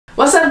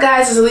What's up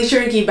guys, it's Alisha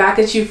Ricki back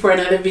at you for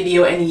another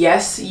video, and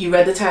yes, you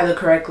read the title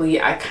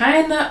correctly. I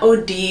kinda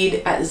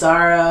OD'd at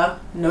Zara,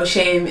 no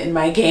shame in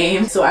my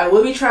game. So I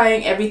will be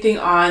trying everything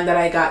on that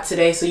I got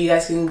today so you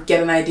guys can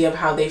get an idea of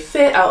how they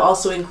fit. I'll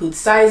also include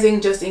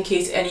sizing just in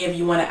case any of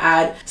you want to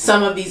add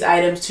some of these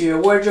items to your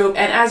wardrobe.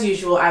 And as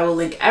usual, I will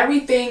link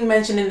everything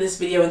mentioned in this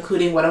video,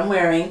 including what I'm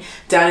wearing,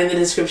 down in the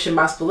description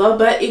box below.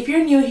 But if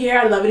you're new here,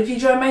 I'd love it if you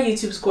join my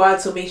YouTube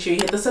squad, so make sure you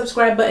hit the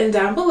subscribe button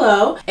down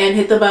below and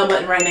hit the bell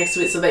button right next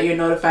to it so that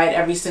you're notified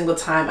every single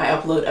time I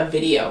upload a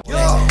video.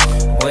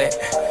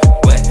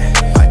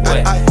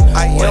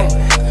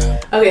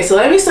 Okay, so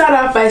let me start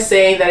off by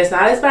saying that it's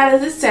not as bad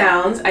as it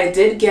sounds. I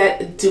did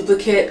get a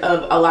duplicate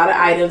of a lot of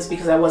items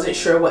because I wasn't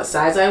sure what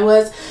size I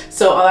was.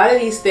 So a lot of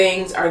these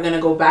things are gonna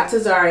go back to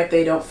Zara if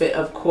they don't fit,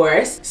 of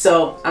course.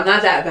 So I'm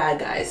not that bad,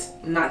 guys.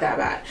 I'm not that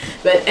bad.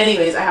 But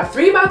anyways, I have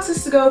 3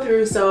 boxes to go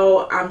through,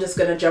 so I'm just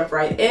gonna jump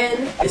right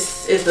in.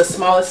 This is the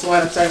smallest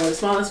one. I'm starting with the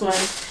smallest one.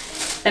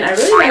 And I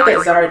really like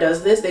that Zara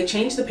does this. They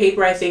change the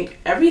paper, I think,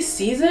 every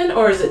season,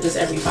 or is it just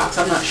every box?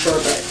 I'm not sure,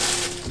 but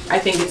I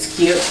think it's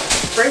cute.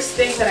 First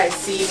thing that I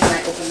see when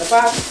I open the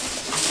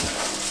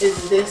box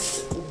is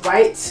this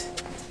white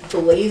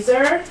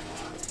blazer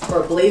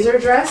or blazer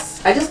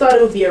dress. I just thought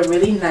it would be a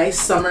really nice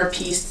summer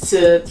piece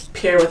to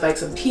pair with like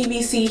some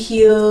PVC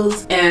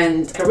heels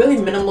and a really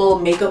minimal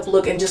makeup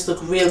look and just look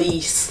really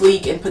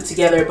sleek and put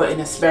together, but in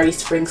a very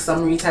spring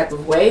summery type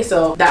of way.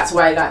 So that's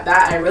why I got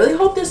that. I really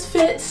hope this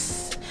fits.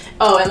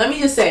 Oh, and let me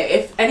just say,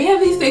 if any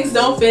of these things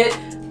don't fit,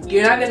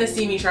 you're not gonna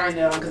see me trying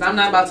it on because I'm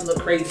not about to look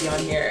crazy on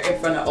here in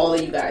front of all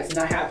of you guys. It's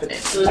not happening.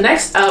 So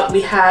next up,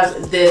 we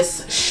have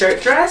this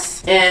shirt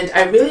dress, and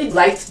I really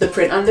liked the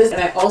print on this,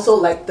 and I also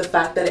liked the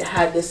fact that it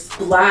had this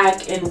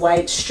black and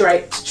white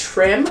striped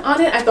trim on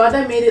it. I thought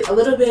that made it a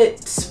little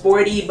bit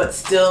sporty but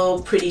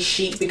still pretty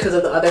chic because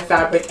of the other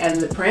fabric and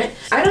the print.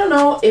 I don't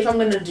know if I'm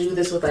gonna do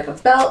this with like a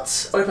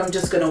belt or if I'm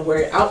just gonna wear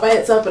it out by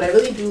itself, but I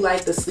really do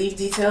like the sleeve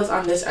details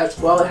on this as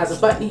well. It has a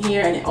button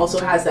here and it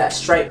also has that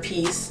striped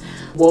piece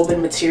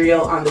woven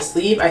material on the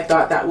sleeve. I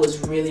thought that was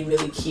really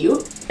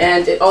cute,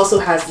 and it also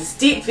has this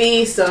deep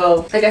V,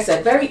 so like I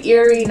said, very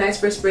eerie, nice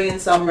for spring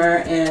and summer,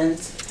 and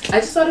I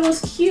just thought it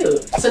was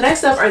cute. So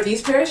next up are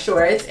these pair of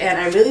shorts, and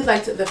I really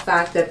liked the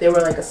fact that they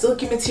were like a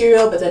silky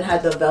material but then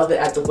had the velvet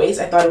at the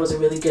waist. I thought it was a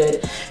really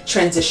good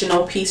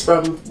transitional piece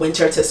from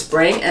winter to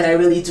spring, and I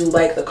really do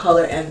like the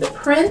color and the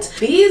print.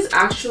 These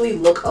actually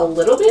look a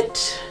little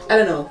bit, I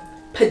don't know,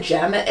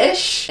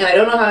 pajama-ish, and I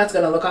don't know how it's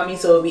gonna look on me,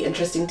 so it'll be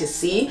interesting to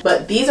see.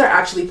 But these are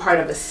actually part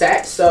of a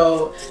set,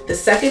 so the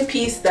second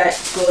piece that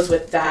goes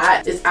with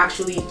that is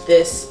actually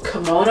this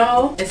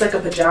kimono. It's like a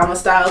pajama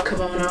style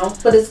kimono,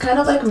 but it's kind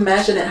of like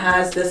mesh, and it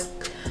has this,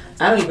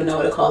 I don't even know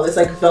what to call it. It's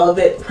like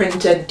velvet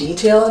printed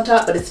detail on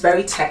top, but it's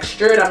very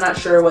textured. I'm not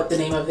sure what the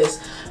name of this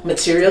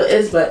material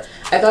is, but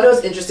I thought it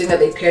was interesting that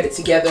they paired it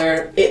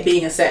together, it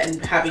being a set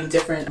and having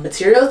different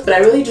materials. But I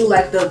really do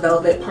like the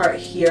velvet part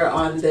here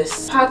on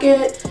this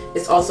pocket.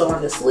 It's also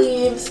on the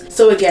sleeves.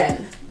 So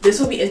again, this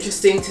will be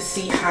interesting to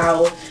see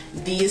how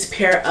these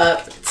pair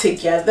up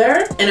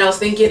together, and I was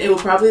thinking it would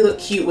probably look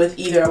cute with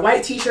either a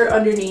white t-shirt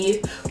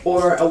underneath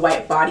or a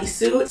white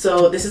bodysuit.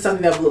 So this is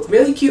something that would look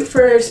really cute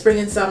for spring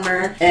and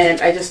summer,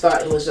 and I just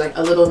thought it was like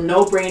a little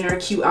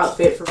no-brainer cute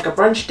outfit for like a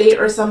brunch date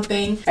or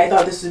something. I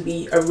thought this would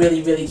be a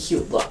really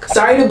cute look.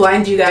 Sorry to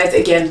blind you guys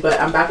again, but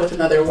I'm back with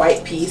another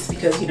white piece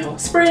because, you know,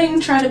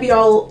 spring, trying to be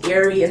all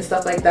airy and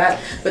stuff like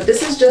that. But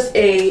this is just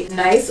a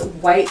nice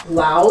white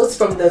blouse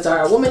from the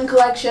Zara Woman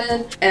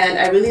collection, and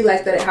I really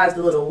like that it has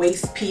the little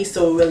waist piece,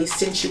 so it really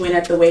cinch you in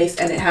at the waist,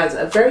 and it has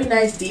a very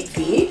nice deep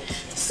V,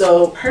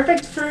 so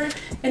perfect for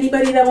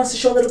anybody that wants to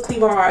show a little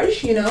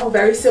cleavage. You know,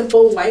 very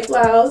simple white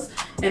blouse,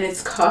 and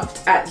it's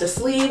cuffed at the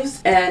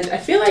sleeves, and I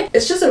feel like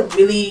it's just a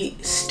really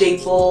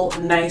staple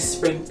nice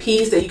spring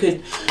piece that you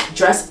could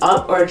dress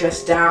up or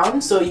dress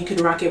down. So you can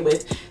rock it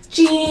with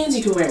jeans,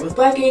 you can wear it with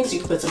leggings, you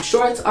can put some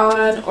shorts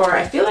on, or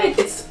I feel like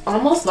it's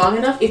almost long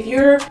enough. If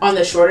you're on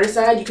the shorter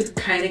side, you could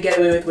kind of get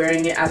away with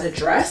wearing it as a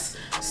dress.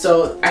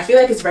 So I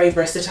feel like it's very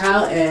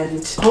versatile,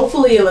 and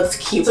hopefully it looks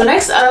cute. So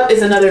next up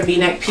is another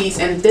v-neck piece,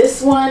 and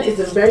this one is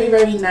a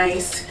very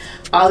nice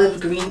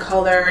olive green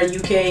color.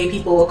 UK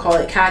people will call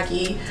it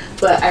khaki,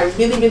 but I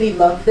really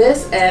love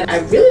this, and I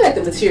really like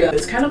the material.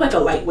 It's kind of like a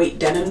lightweight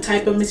denim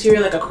type of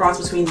material, like a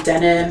cross between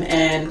denim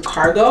and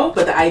cargo.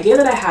 But the idea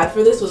that I had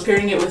for this was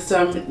pairing it with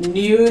some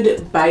nude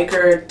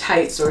biker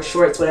tights or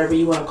shorts, whatever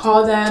you want to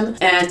call them,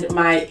 and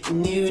my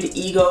nude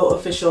Ego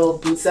official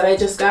boots that I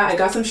just got. I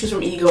got some shoes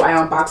from Ego. I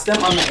unboxed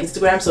them on my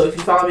Instagram, so if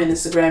you follow me on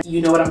Instagram,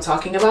 you know what I'm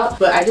talking about.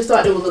 But I just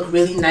thought it would look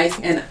really nice,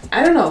 and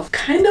I don't know,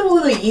 kind of a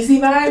little Yeezy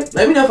vibe.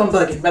 Let me know if I'm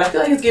bugging, but I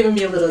feel like it's giving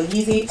me a little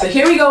Yeezy. So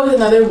here we go with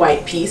another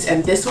white piece,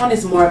 and this one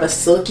is more of a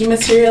silky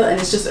material, and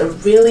it's just a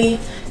really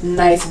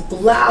nice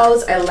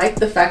blouse. I like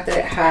the fact that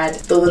it had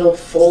the little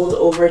fold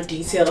over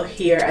detail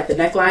here at the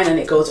neckline, and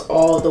it goes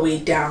all the way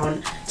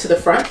down to the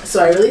front.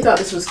 So I really thought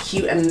this was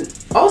cute and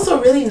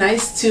also really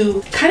nice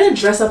to kind of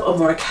dress up a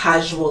more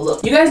casual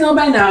look. You guys know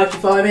by now, if you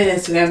follow me on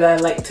Instagram, that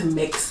I like to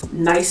mix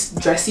nice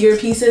dressier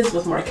pieces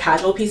with more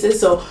casual pieces.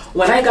 So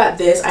when I got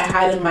this, I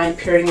had in mind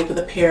pairing it with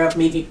a pair of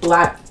maybe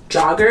black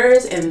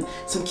joggers and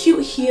some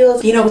cute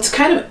heels, you know, to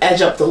kind of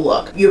edge up the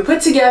look. You're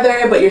put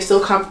together, but you're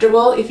still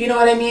comfortable, if you know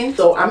what I mean.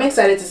 So I'm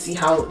excited to see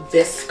how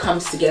this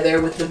comes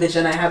together with the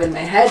vision I have in my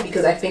head,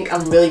 because I think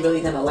I'm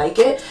really gonna like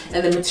it.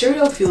 And the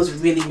material feels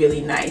really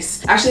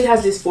nice. Actually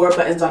has these 4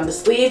 buttons on the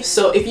sleeve,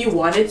 so if you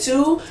wanted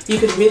to, you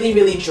could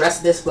really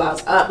dress this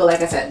blouse up. But like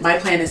I said, my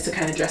plan is to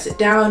kind of dress it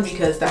down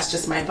because that's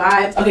just my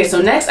vibe. Okay,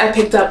 so next I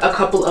picked up a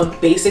couple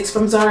of basics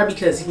from ZARA,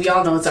 because we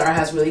all know ZARA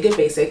has really good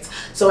basics.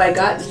 So I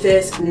got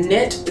this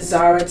knit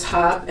ZARA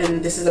top,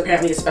 and this is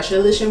apparently a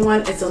special edition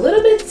one. It's a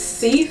little bit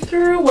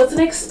see-through.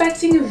 Wasn't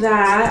expecting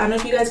that. I don't know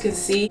if you guys can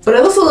see, but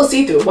it looks a little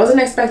see-through. Wasn't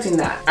expecting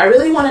that. I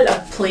really wanted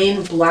a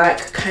plain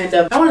black kind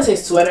of, I don't want to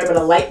say sweater, but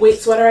a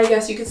lightweight sweater, I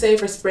guess you could say,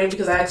 for spring,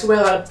 because I actually wear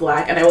a lot of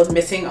black and I was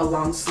missing a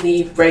long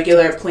sleeve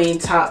regular plain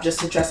top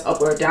just to dress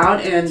up or down,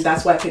 and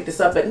that's why I picked this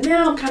up. But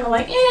now I'm kind of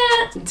like,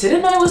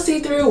 didn't know it was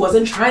see-through,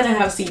 wasn't trying to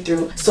have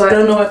see-through, so I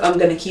don't know if I'm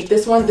gonna keep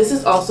this one. This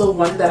is also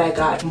one that I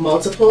got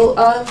multiple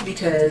of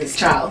because,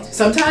 child,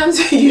 sometimes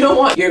you don't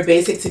want your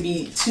basic to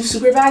be too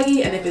super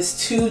baggy, and if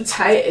it's too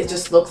tight, it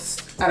just looks,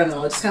 I don't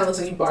know, it just kind of looks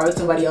like you borrowed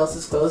somebody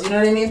else's clothes, you know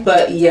what I mean?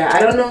 But yeah,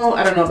 I don't know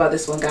about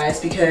this one, guys,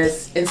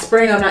 because in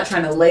spring I'm not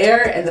trying to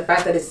layer, and the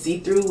fact that it's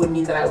see-through would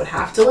mean that I would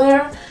have to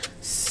layer.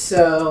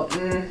 So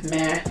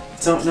meh,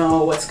 don't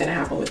know what's gonna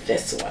happen with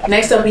this one.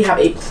 Next up, we have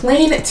a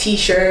plain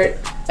t-shirt.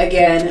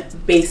 Again,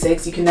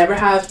 basics. You can never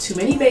have too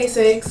many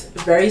basics.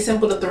 Very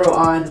simple to throw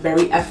on,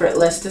 very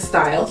effortless to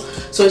style.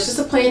 So it's just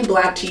a plain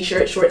black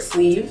t-shirt, short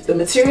sleeve. The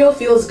material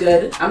feels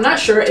good. I'm not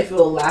sure if it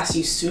will last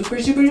you super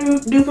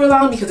duper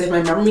long, because if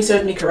my memory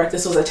serves me correct,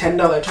 this was a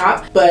 $10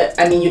 top, but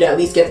I mean, you'd at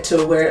least get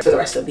to wear it for the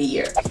rest of the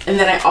year. And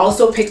then I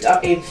also picked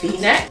up a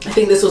v-neck. I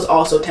think this was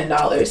also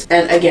 $10.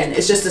 And again,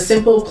 it's just a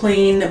simple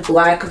plain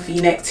black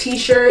v-neck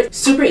t-shirt.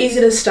 Super easy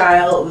to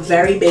style,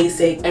 very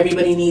basic.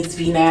 Everybody needs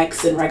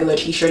v-necks and regular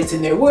t-shirts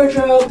in their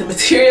wardrobe. The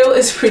material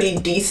is pretty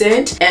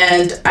decent,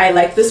 and I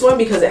like this one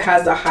because it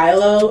has the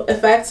high-low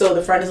effect, so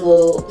the front is a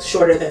little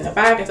shorter than the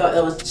back. I thought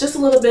that was just a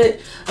little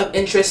bit of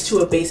interest to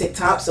a basic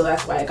top, so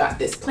that's why I got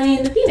this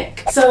plain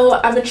v-neck.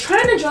 So I've been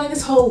trying to join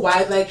this whole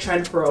wide leg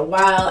trend for a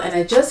while, and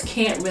I just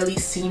can't really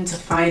seem to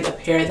find a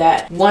pair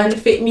that, one,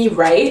 fit me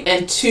right,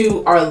 and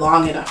two, are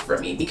long enough for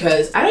me,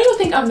 because I don't even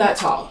think I'm that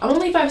tall. I'm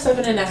only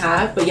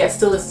 5'7.5", but yet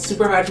still it's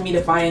super hard for me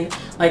to find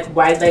like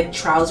wide leg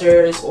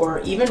trousers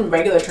or even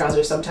regular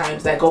trousers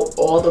sometimes that go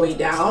all the way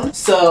down.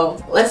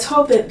 So let's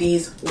hope that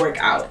these work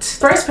out.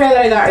 First pair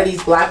that I got are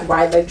these black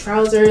wide leg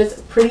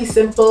trousers. Pretty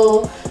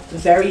simple,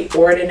 very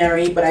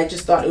ordinary, but I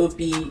just thought it would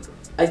be,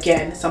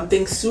 again,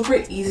 something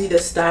super easy to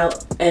style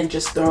and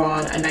just throw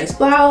on a nice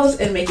blouse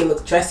and make it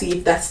look dressy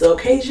if that's the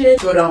occasion.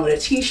 Throw it on with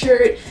a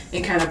t-shirt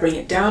and kind of bring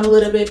it down a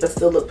little bit but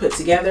still look put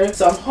together.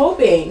 So I'm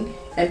hoping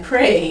and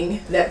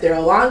praying that they're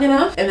long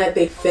enough and that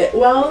they fit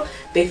well.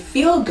 They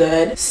feel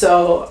good,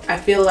 so I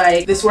feel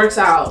like this works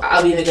out.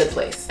 I'll be in a good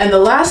place. And the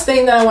last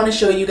thing that I want to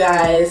show you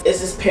guys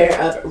is this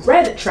pair of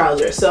red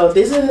trousers. So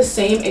these are the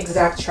same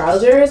exact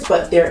trousers,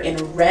 but they're in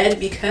red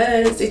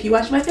because if you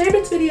watch my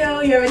favorites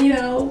video, you already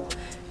know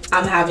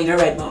I'm having a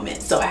red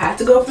moment. So I had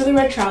to go for the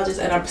red trousers,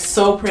 and I'm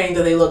so praying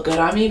that they look good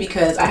on me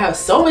because I have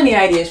so many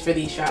ideas for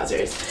these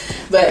trousers.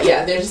 But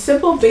yeah, they're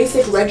simple,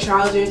 basic red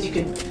trousers. You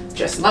can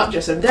dress them up,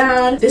 dress them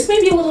down. This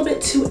may be a little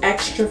bit too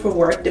extra for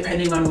work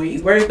depending on where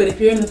you work, but if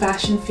you're in the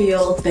fashion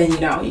field, then you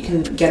know, you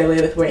can get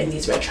away with wearing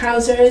these red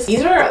trousers.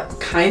 These are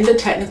kind of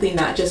technically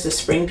not just a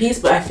spring piece,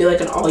 but I feel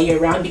like an all year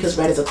round because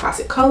red is a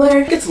classic color.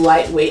 It's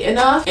lightweight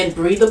enough and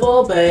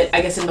breathable, but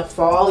I guess in the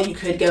fall you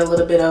could get a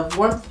little bit of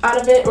warmth out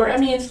of it. Or I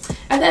mean,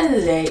 at the end of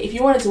the day, if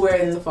you wanted to wear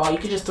it in the fall, you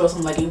could just throw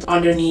some leggings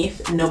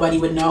underneath. Nobody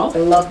would know. I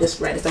love this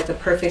red. It's like the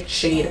perfect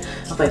shade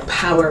of like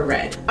power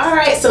red. All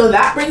right, so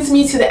that brings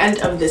me to the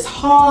end of this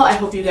haul. I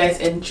hope you guys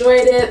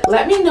enjoyed it.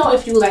 Let me know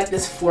if you like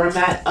this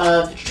format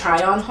of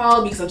try on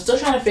haul, because I'm still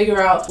trying to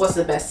figure out what's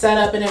the best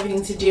setup and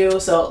everything to do.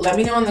 So let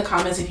me know in the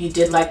comments if you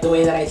did like the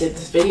way that I did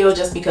this video,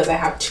 just because I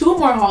have 2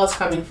 more hauls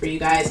coming for you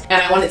guys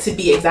and I want it to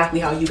be exactly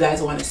how you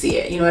guys want to see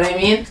it. You know what I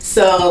mean?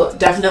 So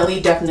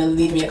definitely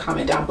leave me a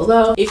comment down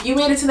below. If you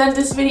made it to the end of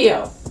this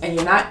video and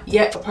you're not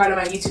yet a part of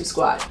my YouTube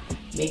squad,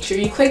 make sure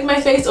you click my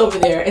face over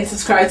there and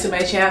subscribe to my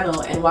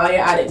channel. And while you're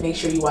at it, make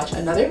sure you watch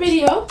another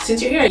video.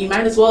 Since you're here, you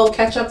might as well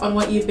catch up on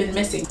what you've been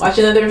missing. Watch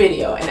another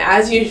video. And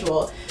as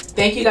usual,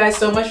 thank you guys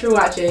so much for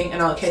watching,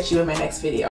 and I'll catch you in my next video.